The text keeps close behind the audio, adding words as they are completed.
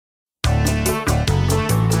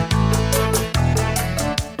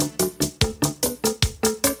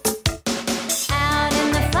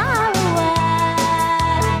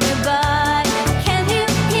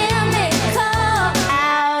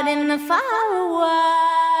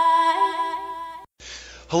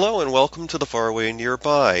Hello and welcome to the Faraway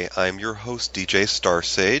Nearby. I'm your host, DJ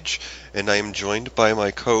Starsage, and I am joined by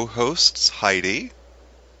my co-hosts, Heidi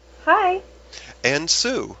Hi. and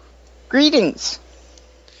Sue. Greetings.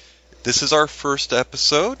 This is our first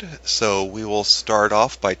episode, so we will start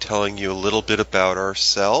off by telling you a little bit about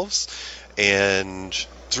ourselves. And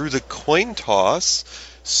through the coin toss,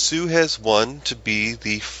 Sue has won to be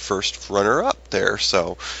the first runner-up there.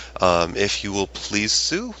 So if you will please,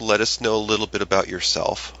 Sue, let us know a little bit about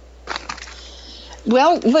yourself.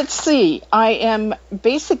 Well, let's see. I am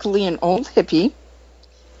basically an old hippie,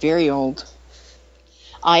 very old.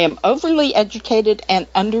 I am overly educated and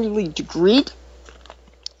underly degreed.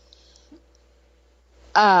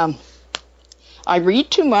 I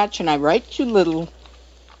read too much and I write too little.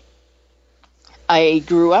 I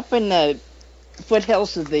grew up in the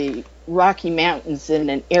foothills of the Rocky Mountains in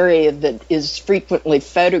an area that is frequently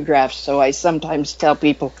photographed, so I sometimes tell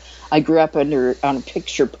people I grew up on a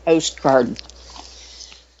picture postcard.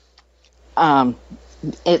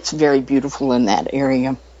 It's very beautiful in that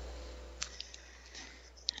area.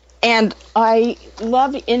 And I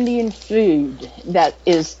love Indian food that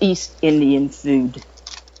is East Indian food.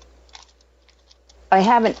 I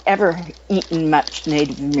haven't ever eaten much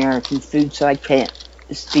Native American food, so I can't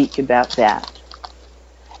speak about that.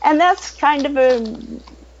 And that's kind of a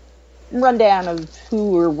rundown of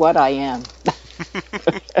who or what I am.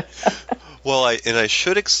 Well, I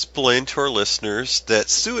should explain to our listeners that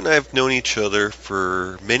Sue and I have known each other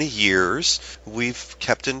for many years. We've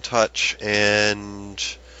kept in touch, and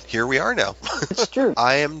here we are now. It's true.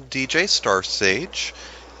 I am DJ Starsage.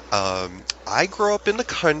 I grew up in the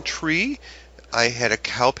country. I had a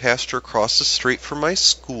cow pasture across the street from my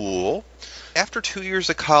school. After 2 years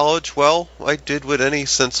of college, well, I did what any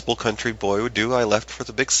sensible country boy would do. I left for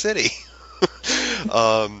the big city.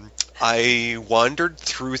 I wandered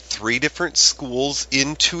through 3 different schools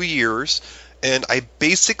in 2 years, and I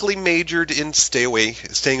basically majored in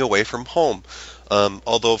staying away from home.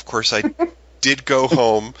 Although, of course, I did go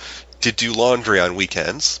home to do laundry on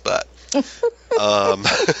weekends, but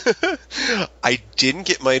I didn't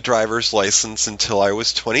get my driver's license until I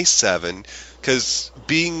was 27, because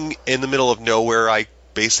being in the middle of nowhere, I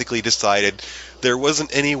basically decided there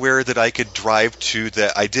wasn't anywhere that I could drive to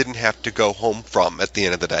that I didn't have to go home from at the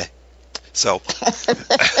end of the day. So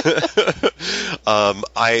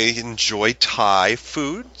I enjoy Thai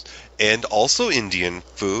food and also Indian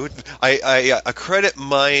food. I credit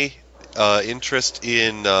my interest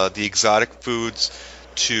in the exotic foods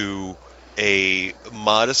to a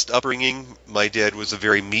modest upbringing. My dad was a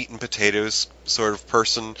very meat and potatoes sort of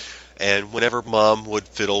person, and whenever Mom would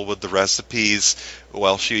fiddle with the recipes,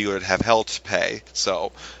 well, she would have hell to pay.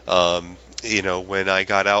 So, when I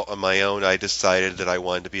got out on my own, I decided that I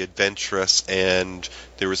wanted to be adventurous, and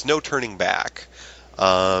there was no turning back.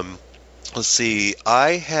 Let's see,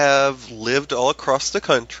 I have lived all across the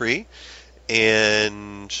country,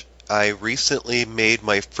 and I recently made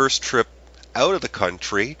my first trip out of the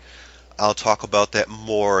country. I'll talk about that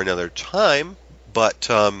more another time, but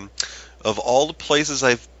of all the places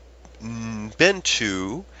I've been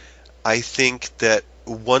to, I think that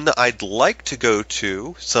one that I'd like to go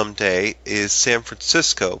to someday is San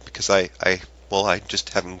Francisco, because I just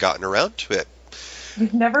haven't gotten around to it.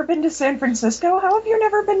 You've never been to San Francisco? How have you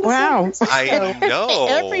never been to San Francisco? I know.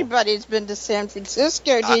 Everybody's been to San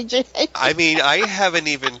Francisco, DJ. I mean, I haven't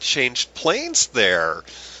even changed planes there.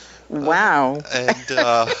 Wow.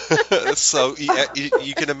 And so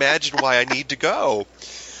you can imagine why I need to go.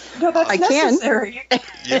 No, that's I necessary.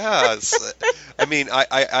 Yes. I mean,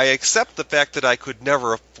 I accept the fact that I could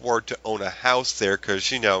never afford to own a house there because,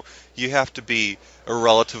 you have to be a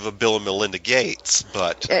relative of Bill and Melinda Gates,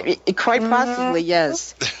 but... Quite possibly,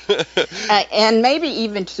 yes. And maybe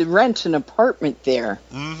even to rent an apartment there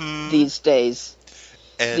these days.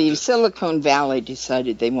 And the Silicon Valley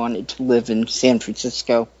decided they wanted to live in San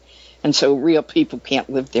Francisco, and so real people can't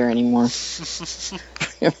live there anymore.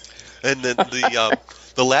 And then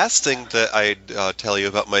the last thing that I'd tell you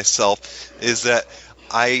about myself is that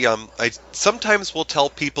I sometimes will tell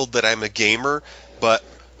people that I'm a gamer, but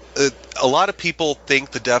a lot of people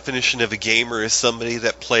think the definition of a gamer is somebody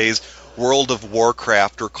that plays World of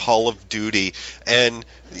Warcraft or Call of Duty, and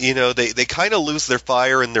they kind of lose their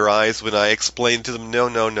fire in their eyes when I explain to them,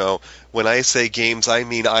 no. When I say games, I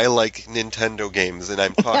mean I like Nintendo games, and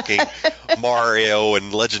I'm talking Mario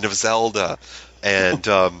and Legend of Zelda, and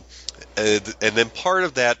then part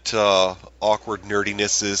of that awkward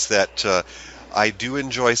nerdiness is that I do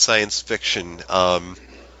enjoy science fiction.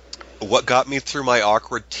 What got me through my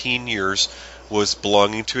awkward teen years was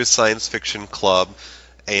belonging to a science fiction club,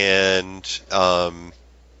 and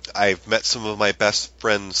I've met some of my best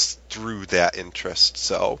friends through that interest.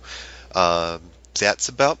 So that's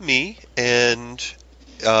about me, and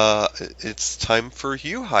it's time for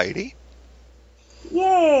you, Heidi.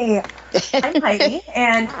 Yay! I'm Heidi,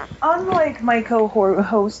 and unlike my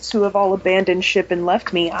co-hosts who have all abandoned ship and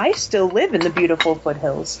left me, I still live in the beautiful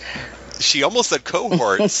foothills. She almost said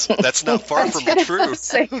cohorts. That's not far from the truth.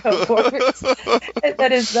 Say cohorts.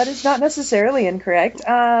 That is not necessarily incorrect.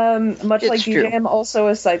 Much like true. DJ, I'm also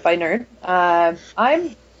a sci-fi nerd. I'm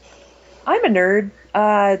a nerd.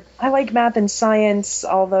 I like math and science,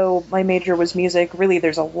 although my major was music. Really,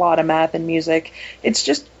 there's a lot of math and music. It's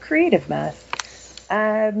just creative math.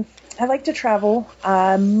 I like to travel.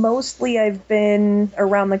 Mostly I've been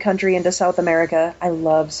around the country into South America. I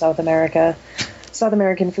love South America. South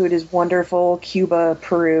American food is wonderful. Cuba,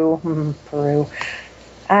 Peru. Peru.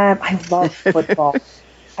 I love football.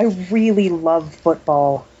 I really love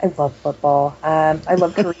football. I love football. I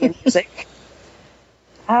love Korean music.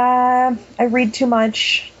 I read too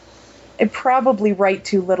much. I probably write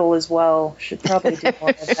too little as well. Should probably do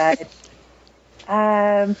more of that.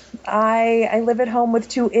 I live at home with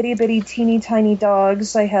 2 itty-bitty teeny tiny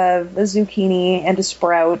dogs. I have a zucchini and a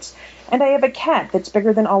sprout. And I have a cat that's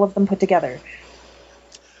bigger than all of them put together.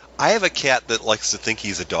 I have a cat that likes to think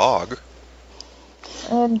he's a dog.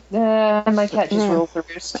 And my cat just rolls the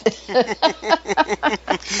roost.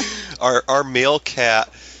 Our male cat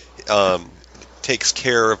takes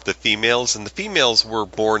care of the females, and the females were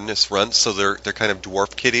born this runt, so they're kind of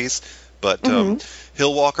dwarf kitties. But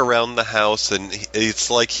he'll walk around the house, and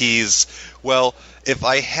it's like he's, well, if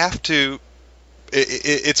I have to,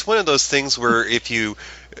 it's one of those things where if you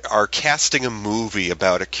are casting a movie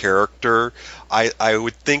about a character, I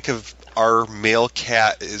would think of our male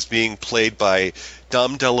cat as being played by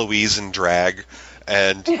Dom DeLuise in drag,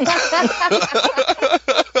 and kind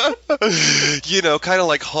of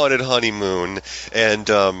like Haunted Honeymoon, and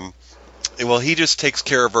well, he just takes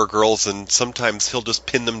care of our girls, and sometimes he'll just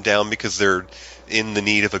pin them down because they're in the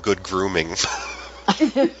need of a good grooming.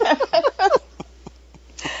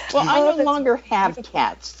 Well, I no longer have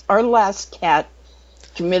cats. Our last cat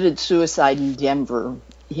committed suicide in Denver.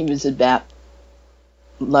 He was about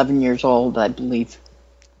 11 years old, I believe.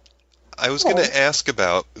 I was going to ask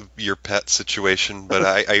about your pet situation, but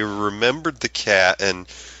I remembered the cat, and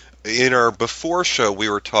in our before show, we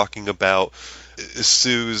were talking about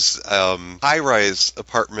Sue's high-rise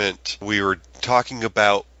apartment. We were talking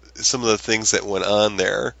about some of the things that went on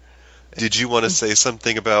there. Did you want to say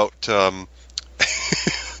something about the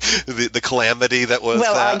calamity that was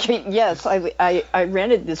that? Yes, I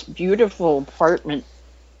rented this beautiful apartment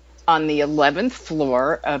on the 11th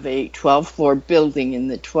floor of a 12-floor building, and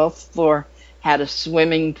the 12th floor had a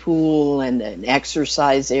swimming pool and an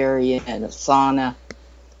exercise area and a sauna.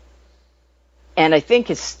 And I think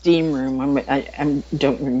a steam room. I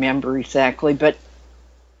don't remember exactly, but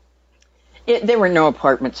there were no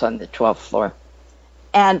apartments on the 12th floor.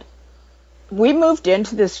 And we moved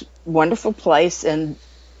into this wonderful place, and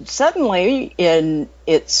suddenly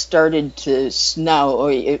it started to snow.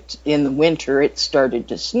 Or in the winter, it started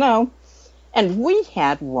to snow, and we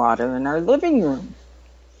had water in our living room.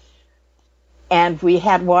 And we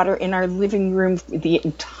had water in our living room the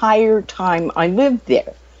entire time I lived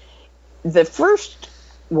there. The first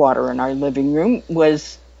water in our living room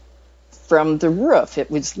was from the roof.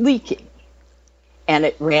 It was leaking. And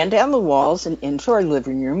it ran down the walls and into our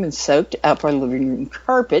living room and soaked up our living room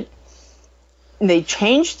carpet. And they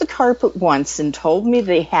changed the carpet once and told me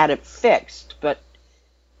they had it fixed. But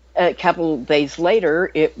a couple of days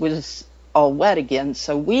later, it was all wet again.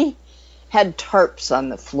 So we had tarps on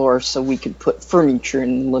the floor so we could put furniture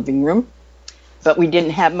in the living room. But we didn't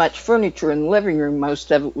have much furniture in the living room.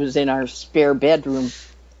 Most of it was in our spare bedroom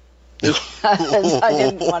because I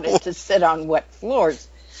didn't want it to sit on wet floors.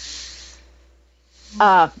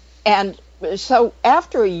 And so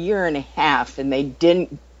after a year and a half, and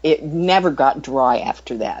it never got dry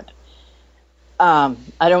after that. I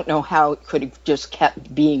don't know how it could have just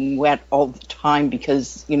kept being wet all the time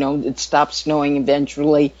because, it stopped snowing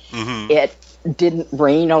eventually. Mm-hmm. It didn't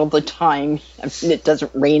rain all the time. I mean, it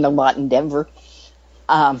doesn't rain a lot in Denver.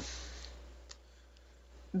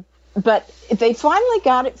 But they finally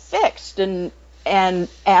got it fixed, and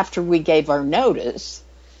after we gave our notice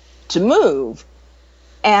to move,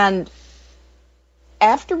 and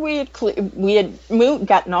after we had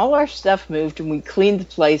gotten all our stuff moved, and we cleaned the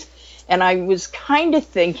place, and I was kind of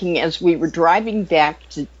thinking as we were driving back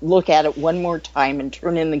to look at it one more time and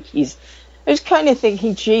turn in the keys, I was kind of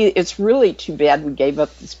thinking, gee, it's really too bad we gave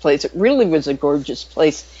up this place. It really was a gorgeous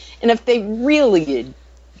place, and if they really had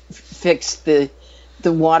fixed the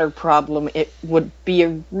the water problem, it would be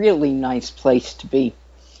a really nice place to be.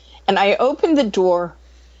 And I opened the door,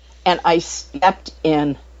 and I stepped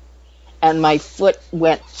in, and my foot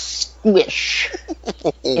went squish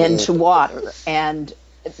into water. And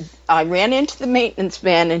I ran into the maintenance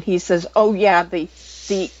man, and he says, "Oh, yeah, the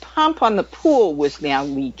pump on the pool was now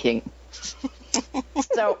leaking."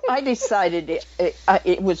 So I decided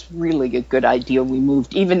it was really a good idea we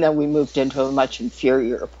moved, even though we moved into a much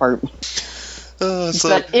inferior apartment.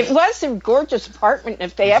 But it was a gorgeous apartment.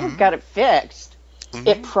 If they ever got it fixed,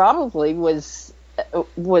 it probably was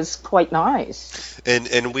quite nice.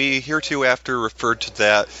 And we hereafter referred to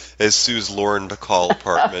that as Sue's Lauren Bacall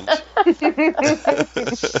apartment.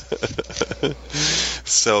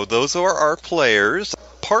 So those are our players.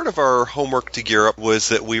 Part of our homework to gear up was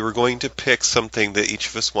that we were going to pick something that each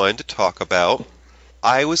of us wanted to talk about.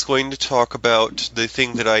 I was going to talk about the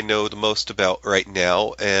thing that I know the most about right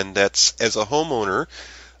now, and that's, as a homeowner,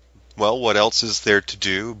 well, what else is there to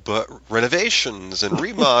do but renovations and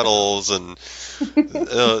remodels and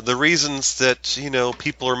the reasons that,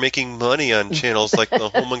 people are making money on channels like the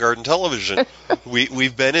Home and Garden Television.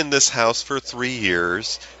 We've been in this house for 3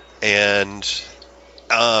 years, and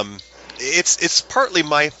it's partly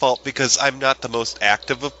my fault because I'm not the most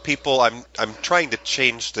active of people. I'm trying to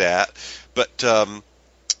change that, but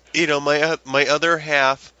my other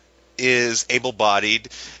half is able-bodied,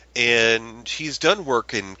 and he's done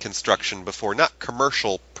work in construction before, not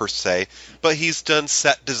commercial per se, but he's done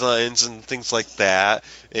set designs and things like that.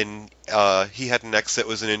 And he had an ex that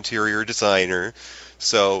was an interior designer,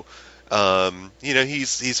 so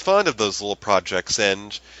he's fond of those little projects.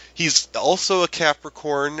 And he's also a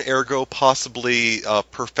Capricorn, ergo possibly a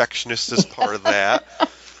perfectionist as part of that.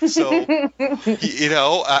 So,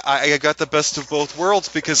 I got the best of both worlds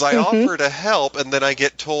because I offer to help, and then I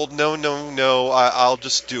get told, no, I'll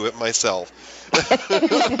just do it myself.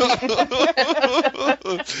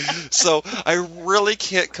 So I really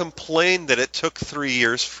can't complain that it took 3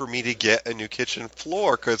 years for me to get a new kitchen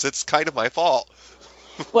floor, because it's kind of my fault.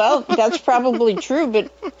 Well, that's probably true,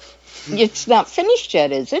 but it's not finished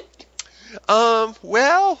yet, is it?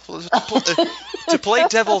 Well, to play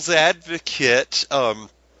devil's advocate,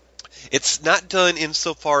 it's not done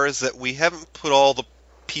insofar as that we haven't put all the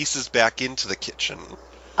pieces back into the kitchen.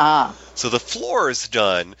 Ah. So the floor is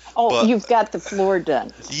done. Oh, but, you've got the floor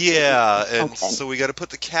done. Yeah, and okay. So we got to put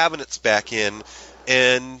the cabinets back in,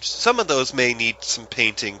 and some of those may need some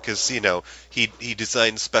painting because he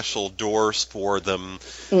designed special doors for them,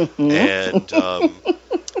 and I'm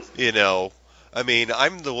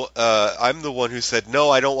the one who said no,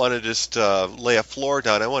 I don't want to just lay a floor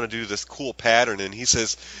down. I want to do this cool pattern, and he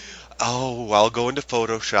says, "Oh, I'll go into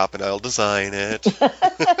Photoshop and I'll design it."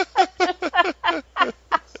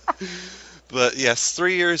 But yes,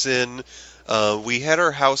 3 years in, we had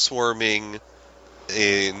our housewarming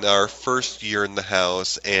in our first year in the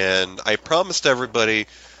house, and I promised everybody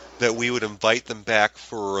that we would invite them back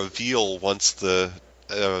for a reveal once the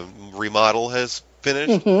remodel has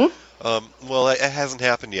finished. Well, it hasn't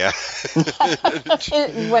happened yet.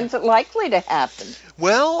 When's it likely to happen?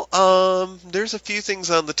 Well, there's a few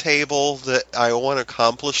things on the table that I want to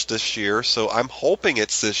accomplish this year, so I'm hoping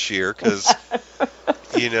it's this year because,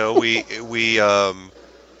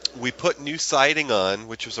 we put new siding on,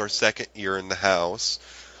 which was our second year in the house,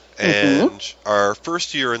 and our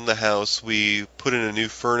first year in the house, we put in a new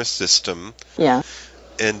furnace system. Yeah.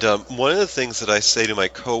 And one of the things that I say to my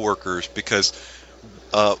coworkers, because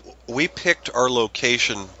we picked our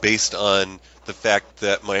location based on the fact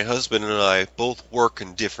that my husband and I both work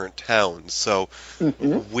in different towns. So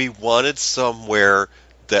we wanted somewhere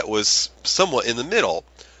that was somewhat in the middle.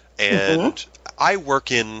 And I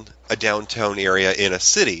work in a downtown area in a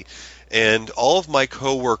city. And all of my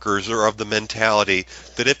coworkers are of the mentality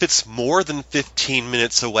that if it's more than 15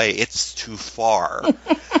 minutes away, it's too far.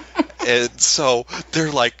 And so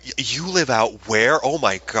they're like, "You live out where? Oh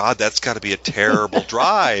my God, that's got to be a terrible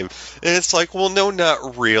drive." And it's like, well, no,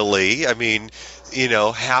 not really. I mean,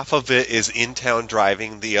 half of it is in-town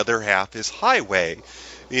driving, the other half is highway.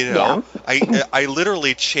 Yeah. I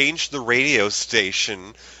literally changed the radio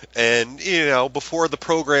station, and, before the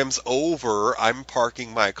program's over, I'm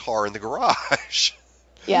parking my car in the garage.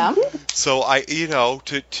 Yeah. So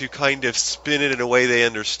to kind of spin it in a way they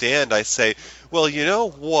understand, I say, well, you know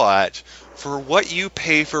what? For what you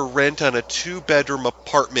pay for rent on a 2-bedroom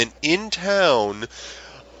apartment in town,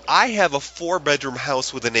 I have a 4-bedroom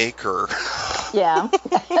house with an acre. Yeah.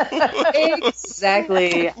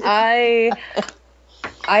 Exactly. I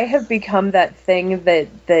have become that thing that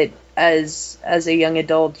as a young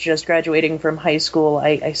adult just graduating from high school,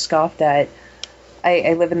 I scoffed at.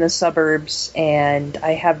 I live in the suburbs, and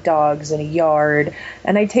I have dogs and a yard,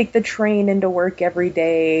 and I take the train into work every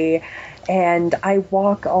day, and I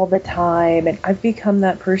walk all the time, and I've become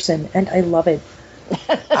that person, and I love it.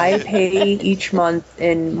 I pay each month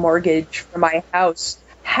in mortgage for my house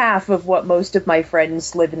half of what most of my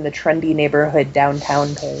friends live in the trendy neighborhood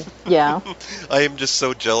downtown pay. Yeah. I am just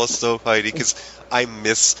so jealous, though, Heidi, because I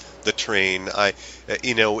miss the train.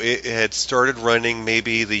 It had started running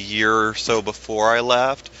maybe the year or so before I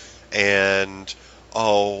left, and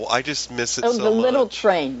I just miss it so much. Oh, the little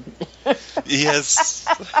train. Yes.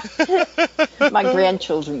 My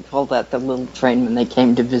grandchildren called that the little train when they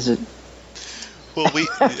came to visit. Well,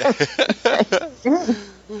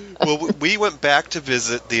 we went back to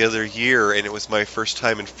visit the other year, and it was my first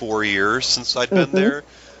time in 4 years since I'd been there,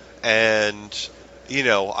 and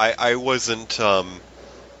I wasn't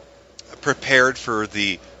prepared for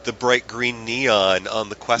the bright green neon on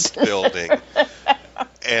the Quest building.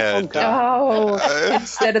 And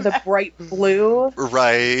instead of the bright blue.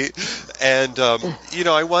 Right. And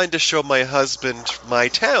I wanted to show my husband my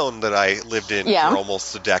town that I lived in for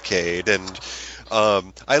almost a decade, and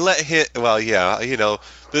I let him,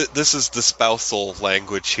 this is the spousal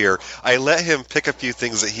language here. I let him pick a few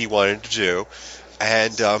things that he wanted to do.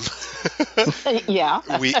 And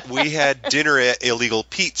we had dinner at Illegal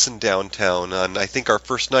Pete's in downtown on, I think, our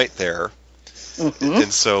first night there. Mm-hmm.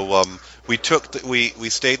 And so we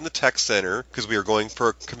stayed in the tech center because we were going for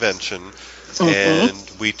a convention,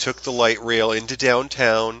 and we took the light rail into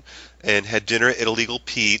downtown and had dinner at Illegal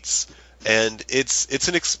Pete's. And it's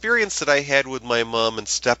an experience that I had with my mom and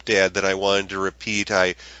stepdad that I wanted to repeat.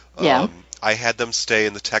 I had them stay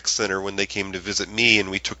in the tech center when they came to visit me,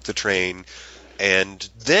 and we took the train. And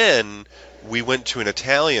then we went to an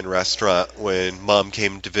Italian restaurant when Mom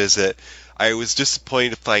came to visit. I was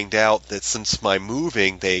disappointed to find out that since my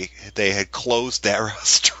moving, they had closed that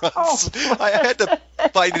restaurant. Oh. I had to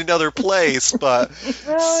find another place, but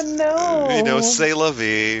oh no, c'est la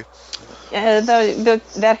vie.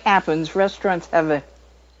 That happens. Restaurants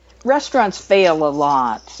fail a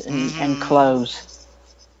lot and close.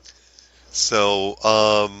 So,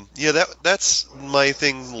 that's my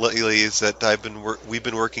thing lately, is that we've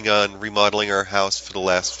been working on remodeling our house for the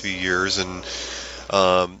last few years, and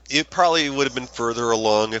it probably would have been further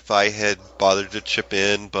along if I had bothered to chip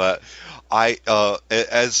in, but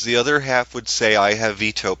as the other half would say, I have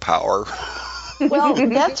veto power. Well,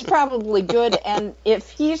 that's probably good, and if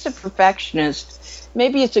he's a perfectionist,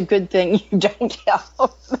 maybe it's a good thing you don't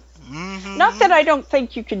help. Mm-hmm. Not that I don't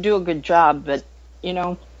think you could do a good job, but,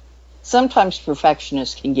 sometimes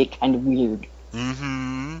perfectionists can get kind of weird.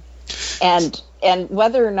 Mm-hmm. And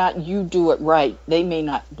whether or not you do it right, they may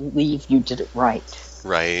not believe you did it right.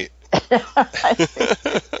 Right. But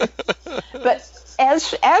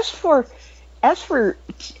as for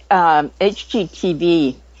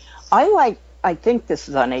HGTV, I think this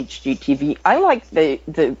is on HGTV. I like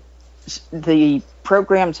the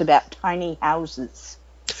programs about tiny houses.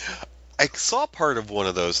 I saw part of one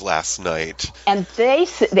of those last night. And they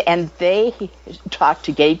talk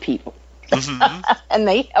to gay people. Mm-hmm. And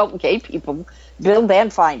they help gay people build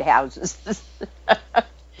and find houses.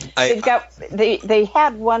 They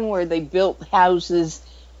had one where they built houses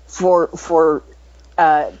for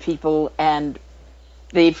people, and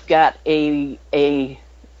they've got a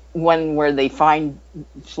one where they find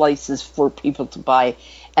places for people to buy,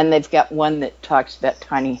 and they've got one that talks about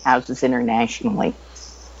tiny houses internationally.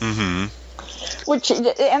 Mm-hmm.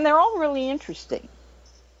 And they're all really interesting.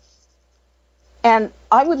 And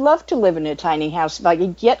I would love to live in a tiny house if I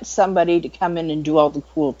could get somebody to come in and do all the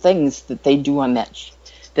cool things that they do on that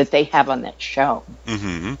that they have on that show.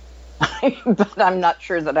 Mm-hmm. But I'm not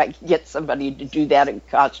sure that I could get somebody to do that. It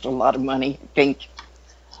costs a lot of money, I think.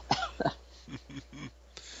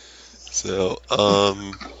 So,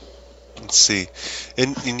 let's see.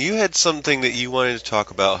 And you had something that you wanted to talk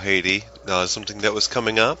about, Heidi, something that was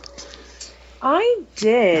coming up? I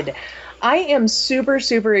did. I am super,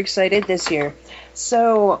 super excited this year.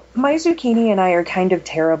 So, my zucchini and I are kind of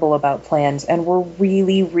terrible about plans, and we're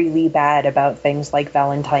really, really bad about things like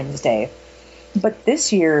Valentine's Day. But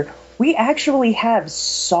this year, we actually have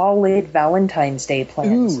solid Valentine's Day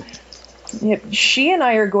plans. Ooh. Yep. She and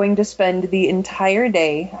I are going to spend the entire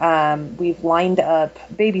day, we've lined up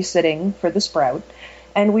babysitting for the Sprout,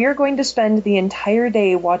 and we are going to spend the entire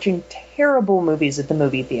day watching terrible movies at the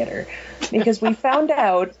movie theater. Because we found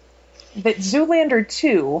out that Zoolander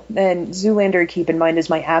 2, and Zoolander, keep in mind, is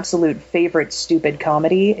my absolute favorite stupid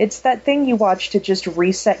comedy. It's that thing you watch to just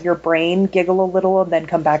reset your brain, giggle a little, and then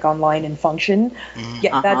come back online and function.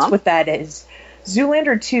 Yeah, that's what that is.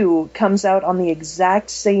 Zoolander 2 comes out on the exact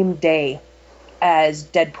same day as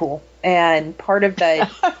Deadpool. And part of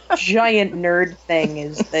that giant nerd thing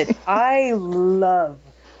is that I love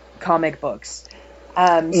comic books.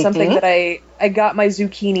 Something that I got my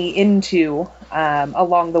zucchini into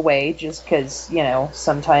along the way, just because,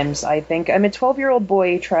 sometimes I think I'm a 12-year-old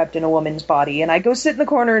boy trapped in a woman's body, and I go sit in the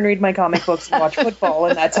corner and read my comic books and watch football,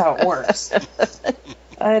 and that's how it works.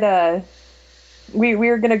 But, we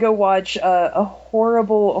were going to go watch a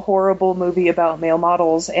horrible, horrible movie about male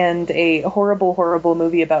models and a horrible, horrible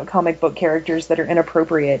movie about comic book characters that are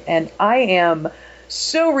inappropriate, and I am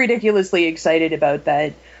so ridiculously excited about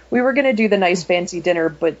that. We were going to do the nice fancy dinner,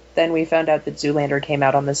 but then we found out that Zoolander came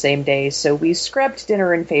out on the same day, so we scrapped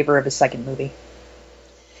dinner in favor of a second movie.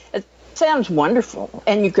 It sounds wonderful,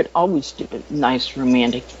 and you could always do a nice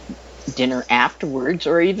romantic dinner afterwards,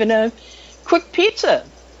 or even a quick pizza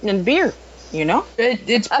and beer,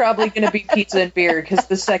 It's probably going to be pizza and beer, because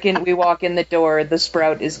the second we walk in the door, the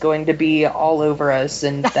Sprout is going to be all over us,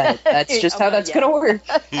 and that's just how that's going to work.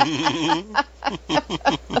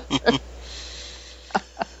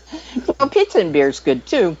 Well, pizza and beer is good,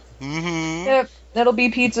 too. Mm-hmm. Yep, that'll be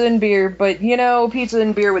pizza and beer, but, pizza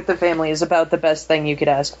and beer with the family is about the best thing you could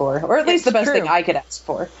ask for, or at least the best thing I could ask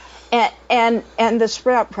for. And the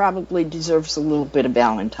Sprout probably deserves a little bit of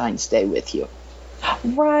Valentine's Day with you.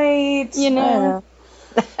 Right.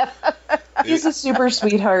 He's a super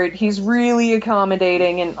sweetheart. He's really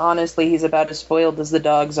accommodating, and honestly, he's about as spoiled as the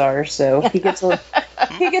dogs are, so he gets a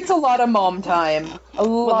lot of mom time. A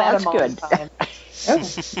lot of mom time. Oh,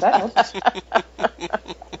 that helps.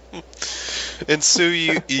 And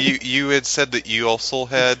Sue, you had said that you also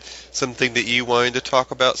had something that you wanted to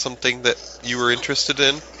talk about, something that you were interested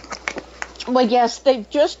in? Well, yes, they've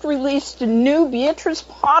just released a new Beatrice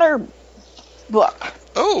Potter book.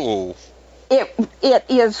 Oh. It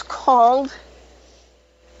is called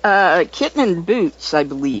Kitten in Boots, I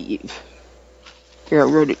believe. Here, I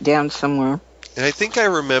wrote it down somewhere. And I think I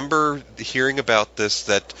remember hearing about this,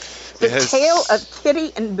 that The Tale of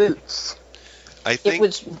Kitty in Boots. It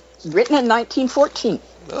was written in 1914.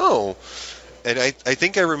 Oh. And I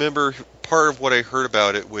think I remember part of what I heard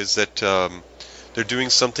about it was that they're doing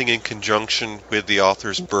something in conjunction with the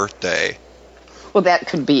author's birthday. Well, that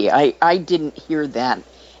could be. I didn't hear that,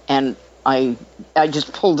 and I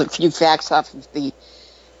just pulled a few facts off of the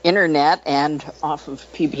internet and off of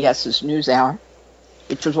PBS's NewsHour,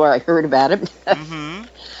 which was where I heard about it. Mm-hmm.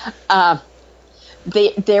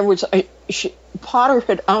 There was Potter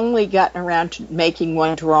had only gotten around to making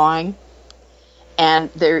one drawing, and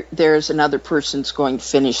there's another person's going to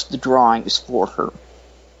finish the drawings for her.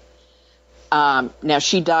 Now,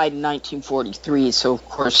 she died in 1943, so of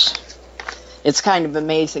course it's kind of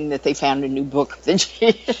amazing that they found a new book that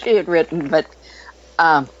she had written, but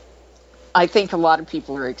I think a lot of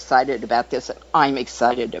people are excited about this, and I'm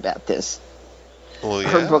excited about this. Well, yeah.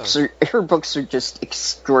 Her books are just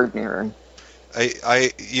extraordinary.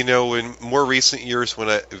 I in more recent years, when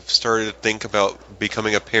I started to think about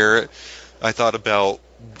becoming a parent, I thought about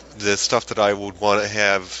the stuff that I would want to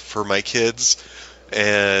have for my kids,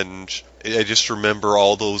 and I just remember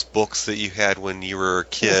all those books that you had when you were a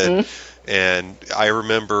kid. Mm-hmm. And I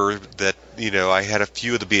remember that, I had a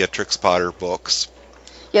few of the Beatrix Potter books.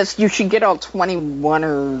 Yes, you should get all 21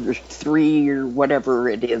 or 3 or whatever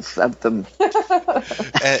it is of them.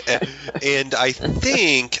 And I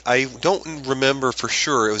think, I don't remember for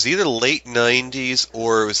sure, it was either the late 90s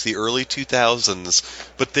or it was the early 2000s,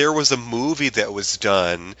 but there was a movie that was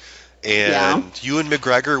done, and Ewan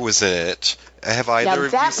McGregor was in it. Have either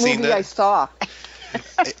of you seen that? That movie I saw.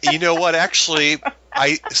 You know what, actually,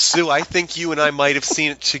 Sue, I think you and I might have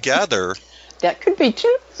seen it together. That could be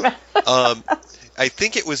too. I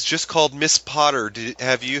think it was just called Miss Potter.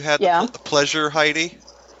 Have you had the pleasure, Heidi?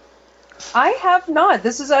 I have not.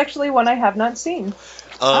 This is actually one I have not seen.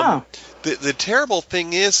 The terrible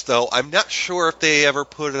thing is, though, I'm not sure if they ever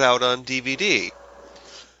put it out on DVD.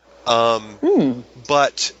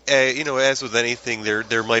 But, as with anything,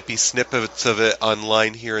 there might be snippets of it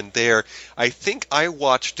online here and there. I think I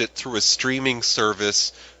watched it through a streaming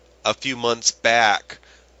service a few months back.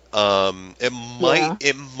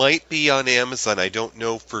 It might be on Amazon. I don't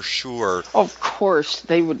know for sure. Of course,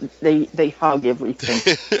 they hog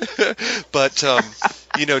everything. But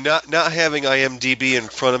not having IMDb in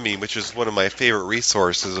front of me, which is one of my favorite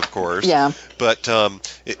resources, of course. Yeah. But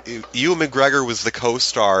Ewan McGregor was the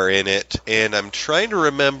co-star in it, and I'm trying to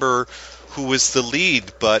remember who was the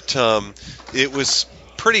lead, but it was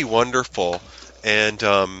pretty wonderful, and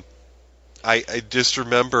I just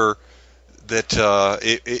remember that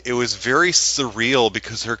it was very surreal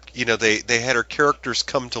because her, they had her characters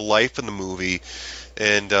come to life in the movie,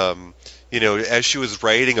 and as she was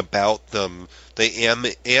writing about them, they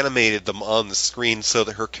animated them on the screen so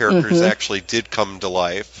that her characters actually did come to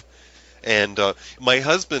life. And my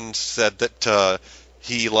husband said that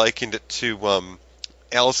he likened it to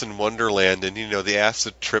Alice in Wonderland and, the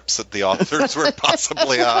acid trips that the authors were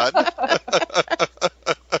possibly on.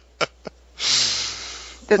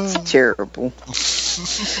 That's terrible.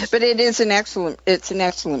 But it's an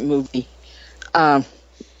excellent movie. I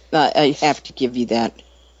have to give you that.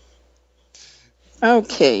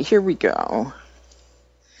 Okay, here we go.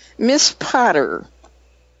 Miss Potter.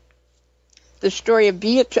 The story of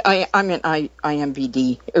Beatrice. I'm in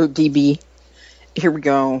IMBD or DB. Here we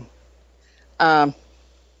go.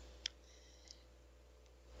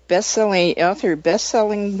 Best-selling author,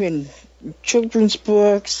 best-selling in children's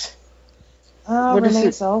books. Oh, Renee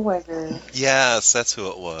Zellweger. Yes, that's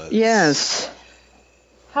who it was. Yes.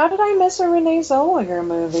 How did I miss a Renee Zellweger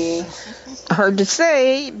movie? Hard to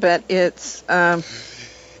say, but it's...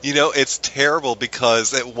 it's terrible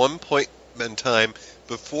because at one point in time,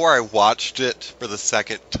 before I watched it for the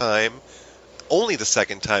second time, only the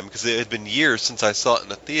second time, because it had been years since I saw it in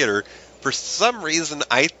the theater, for some reason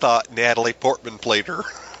I thought Natalie Portman played her.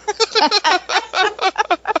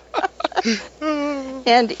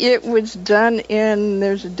 And it was done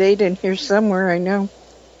there's a date in here somewhere, I know.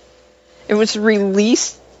 It was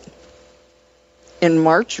released in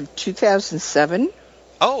March of 2007.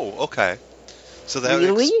 Oh, okay. So that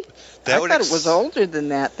really? I thought it was older than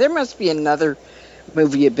that. There must be another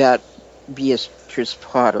movie about Beatrice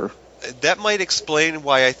Potter. That might explain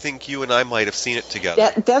why I think you and I might have seen it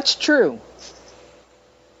together. That's true.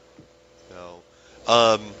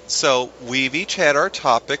 So we've each had our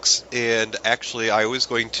topics, and actually I was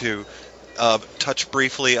going to touch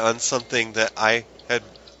briefly on something that I had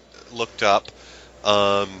looked up.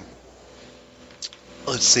 Let's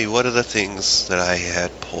see, what are the things that I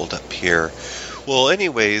had pulled up here? Well,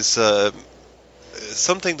 anyways,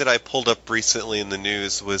 something that I pulled up recently in the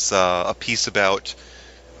news was a piece about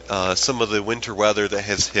some of the winter weather that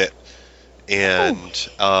has hit. And,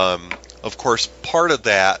 of course, part of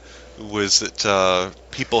that was that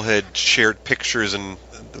people had shared pictures and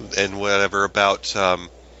whatever about, some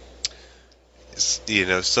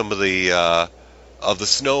of the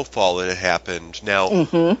snowfall that had happened. Now,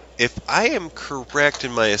 if I am correct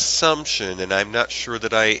in my assumption, and I'm not sure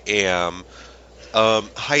that I am,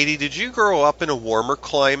 Heidi, did you grow up in a warmer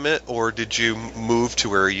climate, or did you move to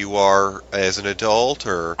where you are as an adult?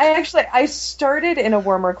 Or I started in a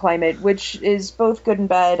warmer climate, which is both good and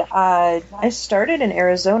bad. I started in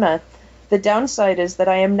Arizona. The downside is that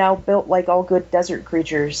I am now built like all good desert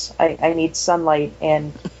creatures. I need sunlight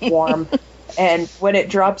and warm. And when it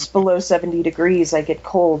drops below 70 degrees, I get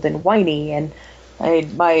cold and whiny, and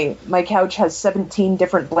my couch has 17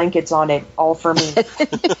 different blankets on it, all for me.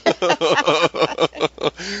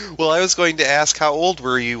 Well, I was going to ask, how old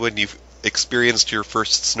were you when you experienced your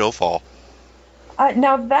first snowfall?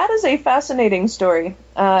 Now, that is a fascinating story,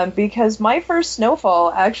 because my first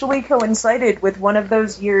snowfall actually coincided with one of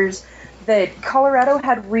those years that Colorado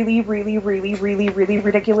had really, really, really, really, really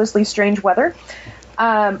ridiculously strange weather.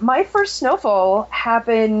 My first snowfall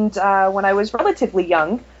happened when I was relatively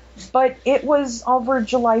young, but it was over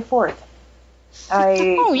July 4th.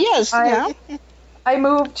 I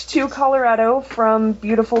moved to Colorado from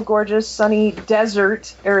beautiful, gorgeous, sunny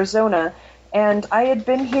desert Arizona, and I had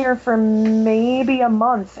been here for maybe a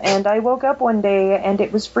month, and I woke up one day and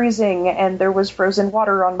it was freezing and there was frozen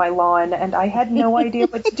water on my lawn, and I had no idea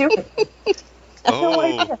what to do with it. No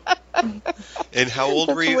idea. And how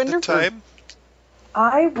old were you at the time?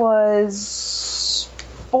 I was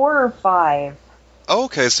 4 or 5. Oh,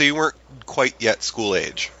 okay, so you weren't quite yet school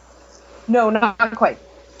age. No, not quite.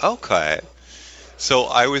 Okay. So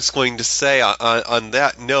I was going to say, on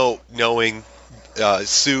that note, knowing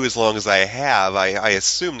Sue as long as I have, I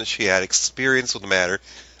assume that she had experience with the matter.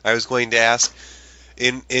 I was going to ask,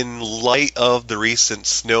 in light of the recent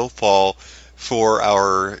snowfall, for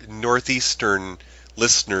our northeastern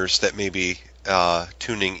listeners that may be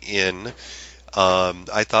tuning in,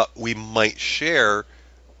 I thought we might share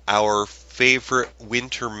our favorite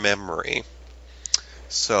winter memory.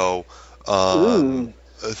 So, through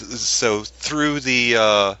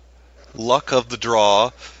the luck of the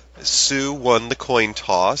draw, Sue won the coin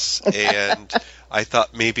toss, and I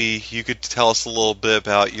thought maybe you could tell us a little bit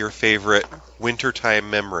about your favorite wintertime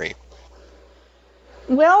memory.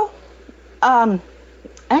 Well,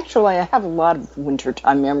 actually, I have a lot of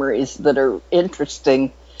wintertime memories that are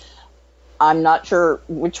interesting. I'm not sure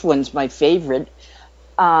which one's my favorite.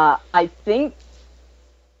 I think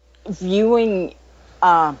viewing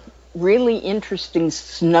really interesting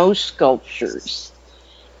snow sculptures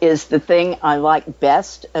is the thing I like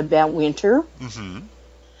best about winter. Mm-hmm.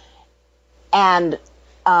 And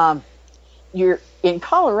you're in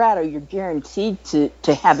Colorado, you're guaranteed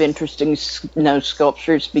to have interesting snow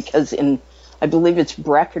sculptures because I believe it's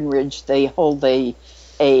Breckenridge, they hold a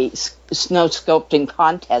snow sculpting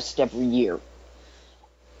contest every year.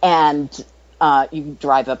 And you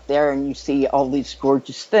drive up there and you see all these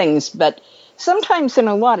gorgeous things. But sometimes in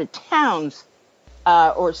a lot of towns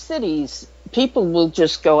or cities, people will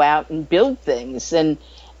just go out and build things. And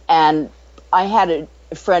I had a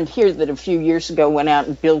friend here that a few years ago went out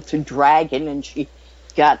and built a dragon, and she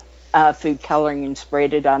got food coloring and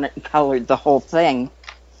sprayed it on it and colored the whole thing.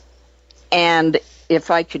 And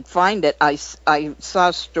if I could find it, I saw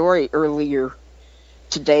a story earlier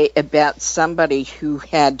today about somebody who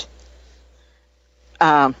had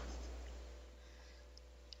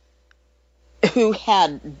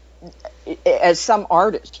as some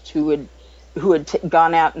artist who had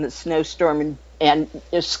gone out in the snowstorm and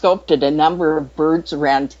sculpted a number of birds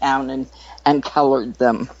around town and colored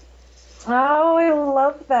them. Oh, I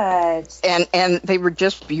love that. And they were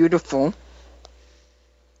just beautiful.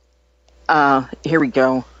 Here we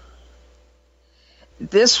go.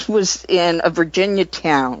 This was in a Virginia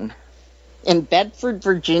town, in Bedford,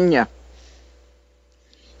 Virginia.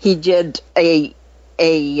 He did a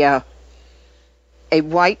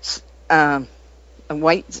white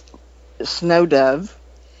snow dove.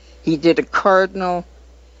 He did a cardinal.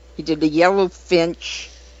 He did a yellow finch,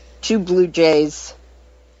 2 blue jays,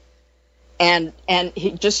 and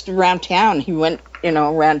he just around town. He went,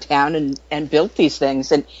 around town and built these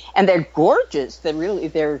things, and they're gorgeous. They're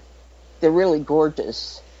really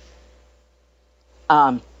gorgeous.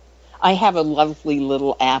 I have a lovely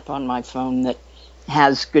little app on my phone that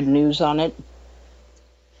has good news on it,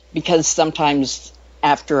 because sometimes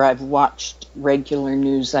after I've watched regular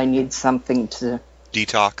news, I need something to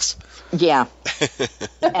detox. Yeah,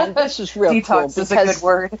 and this is real detox cool is a good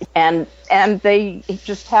word. And they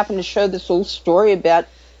just happened to show this little story about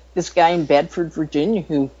this guy in Bedford, Virginia,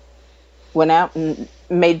 who went out and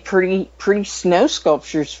made pretty snow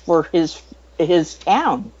sculptures for his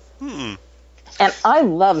town. And I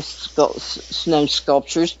love snow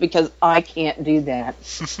sculptures because I can't do that.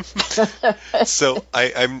 So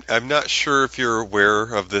I'm not sure if you're aware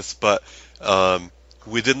of this, but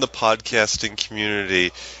within the podcasting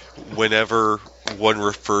community, whenever one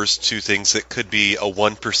refers to things that could be a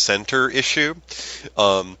 1%er issue,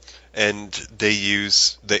 and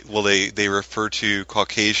they refer to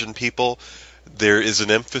Caucasian people, there is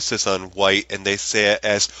an emphasis on white, and they say it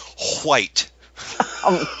as white.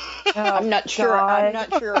 I'm not sure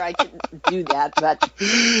I can do that, but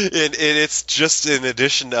and it's just an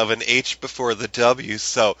addition of an H before the W,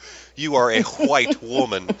 so you are a white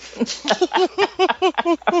woman.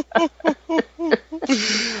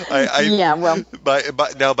 Yeah, well, by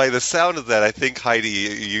the sound of that, I think, Heidi,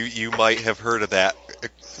 you might have heard of that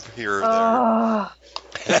here or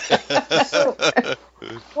there. So,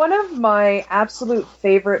 one of my absolute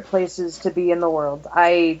favorite places to be in the world,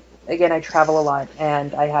 I travel a lot,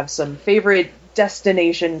 and I have some favorite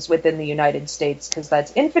destinations within the United States, because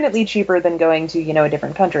that's infinitely cheaper than going to, a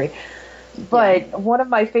different country. But one of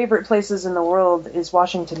my favorite places in the world is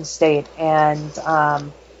Washington State, and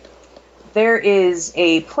there is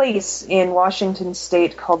a place in Washington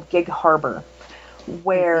State called Gig Harbor,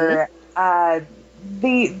 where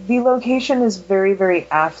the location is very, very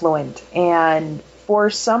affluent, and for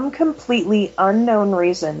some completely unknown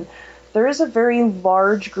reason, there is a very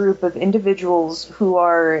large group of individuals who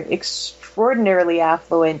are extraordinarily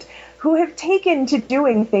affluent who have taken to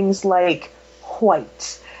doing things like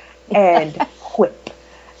white and whip.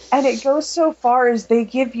 And it goes so far as they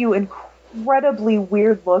give you incredibly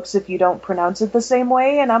weird looks if you don't pronounce it the same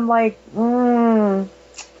way. And I'm like, I'm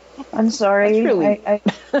sorry. Really...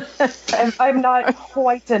 I'm not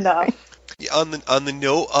white enough. On the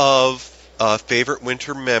note of favorite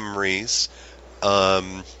winter memories,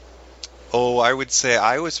 I would say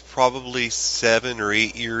I was probably 7 or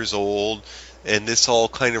 8 years old, and this all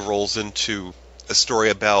kind of rolls into a story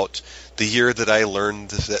about the year that I learned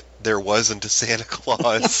that there wasn't a Santa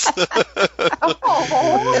Claus.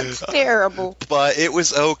 Oh, that's terrible. But it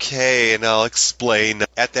was okay, and I'll explain.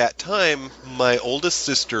 At that time, my oldest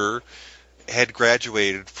sister had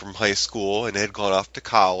graduated from high school and had gone off to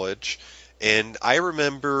college, and I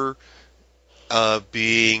remember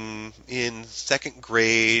being in 2nd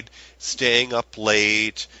grade, staying up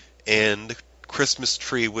late, and the Christmas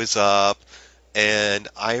tree was up, and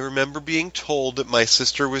I remember being told that my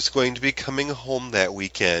sister was going to be coming home that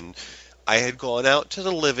weekend. I had gone out to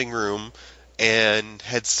the living room, and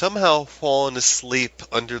had somehow fallen asleep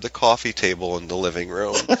under the coffee table in the living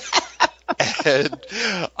room. And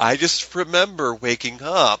I just remember waking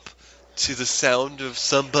up to the sound of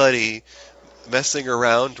somebody messing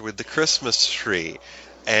around with the Christmas tree.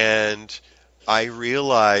 And I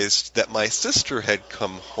realized that my sister had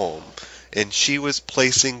come home, and she was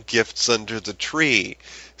placing gifts under the tree.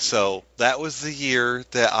 So that was the year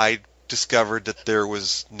that I discovered that there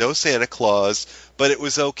was no Santa Claus, but it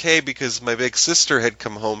was okay because my big sister had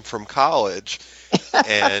come home from college.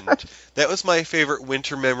 And that was my favorite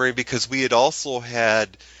winter memory because we had also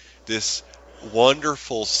had this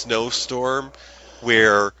wonderful snowstorm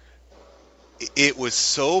where it was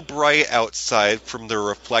so bright outside from the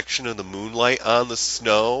reflection of the moonlight on the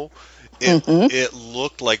snow. It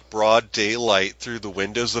looked like broad daylight through the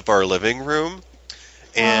windows of our living room.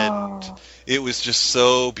 And it was just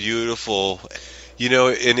so beautiful. You know,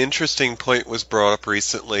 an interesting point was brought up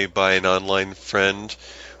recently by an online friend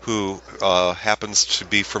who happens to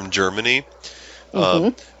be from Germany.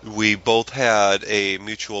 We both had a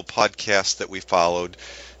mutual podcast that we followed,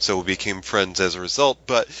 so we became friends as a result.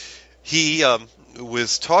 But he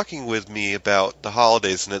was talking with me about the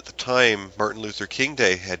holidays, and at the time, Martin Luther King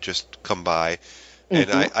Day had just come by,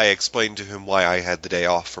 and I explained to him why I had the day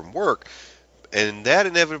off from work. And that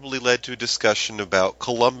inevitably led to a discussion about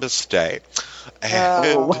Columbus Day.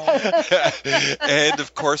 And, and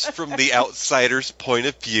of course, from the outsider's point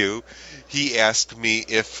of view, he asked me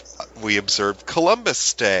if we observed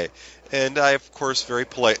Columbus Day. And I, of course, very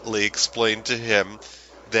politely explained to him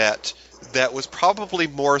that that was probably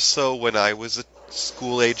more so when I was a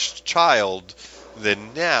school-aged child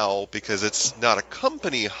than now, because it's not a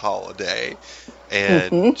company holiday.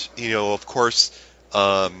 And, you know, of course,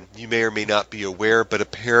 you may or may not be aware, but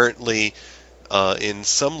apparently in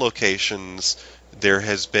some locations there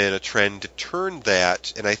has been a trend to turn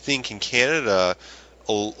that, and I think in Canada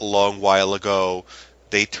a long while ago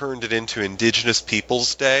they turned it into Indigenous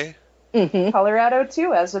Peoples Day. Colorado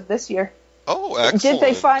too, as of this year. Oh, excellent. Did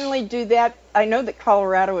they finally do that? I know that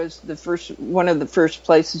Colorado is one of the first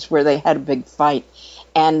places where they had a big fight,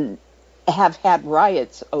 and have had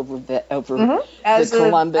riots over the Columbus.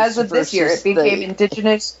 As of this year, it became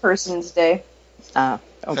Indigenous Persons Day. Okay.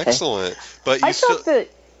 Excellent. But I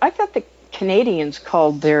thought the Canadians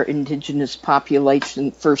called their indigenous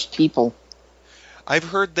population First People. I've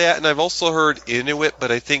heard that, and I've also heard Inuit,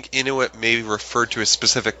 but I think Inuit may refer to a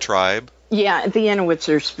specific tribe. Yeah, the Inuits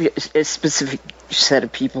are a specific set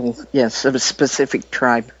of people, yes, of a specific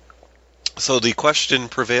tribe. So the question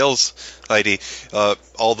prevails, Heidi.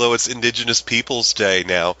 Although it's Indigenous Peoples Day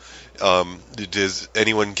now, does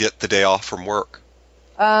anyone get the day off from work?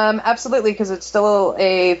 Absolutely, because it's still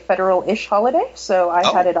a federal-ish holiday, so I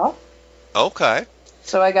had it off. Okay.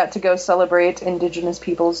 So I got to go celebrate Indigenous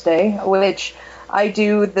Peoples Day, which I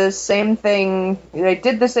do the same thing. I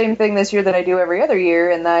did the same thing this year that I do every other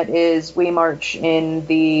year, and that is we march in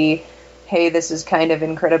the, hey, this is kind of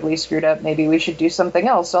incredibly screwed up, maybe we should do something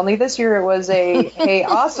else. Only this year it was a, hey,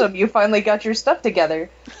 awesome, you finally got your stuff together.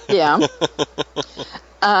 Yeah.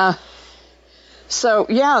 So,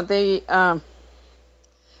 yeah, they...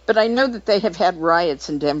 but I know that they have had riots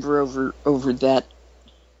in Denver over that.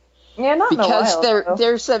 Yeah, not because in a while.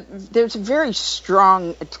 there's a very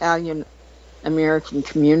strong Italian American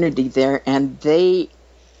community there, and they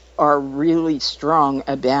are really strong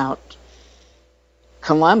about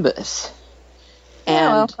Columbus.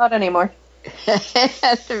 Yeah, well, not anymore.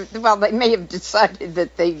 Well, they may have decided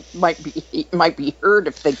that they might be hurt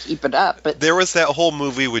if they keep it up. But there was that whole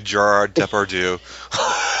movie with Gerard Depardieu.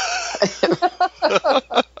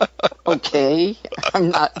 Okay,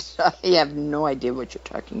 I have no idea what you're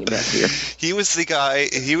talking about here. He was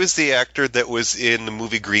the actor that was in the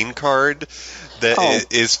movie Green Card that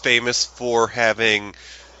is famous for having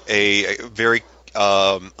a very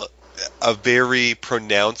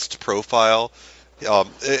pronounced profile.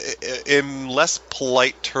 In less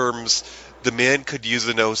polite terms, the man could use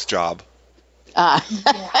a nose job. But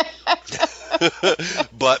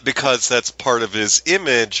because that's part of his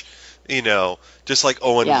image, you know, just like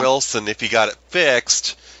Owen Wilson, if he got it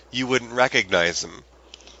fixed, you wouldn't recognize him.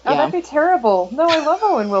 Oh, that'd be terrible. No, I love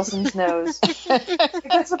Owen Wilson's nose.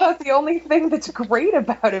 That's about the only thing that's great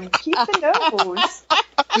about him. Keep the nose.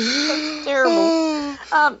 That's terrible.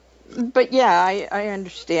 But yeah, I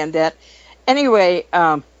understand that. Anyway,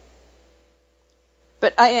 but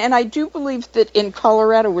I do believe that in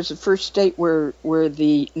Colorado was the first state where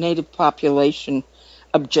the native population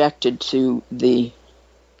objected to the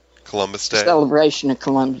Columbus Day celebration of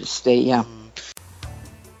Columbus Day. Yeah.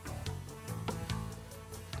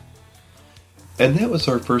 And that was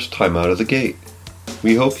our first time out of the gate.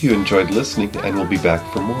 We hope you enjoyed listening and will be back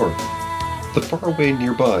for more. The Far Away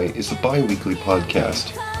Nearby is a bi-weekly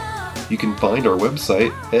podcast. You can find our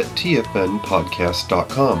website at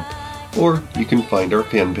tfnpodcast.com, or you can find our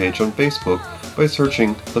fan page on Facebook by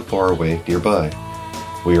searching The Far Away Nearby.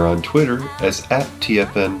 We are on Twitter as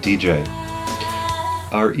 @TFNDJ.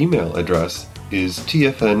 Our email address is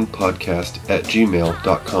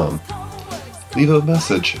tfnpodcast@gmail.com. Leave a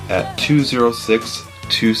message at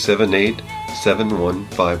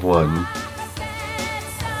 206-278-7151.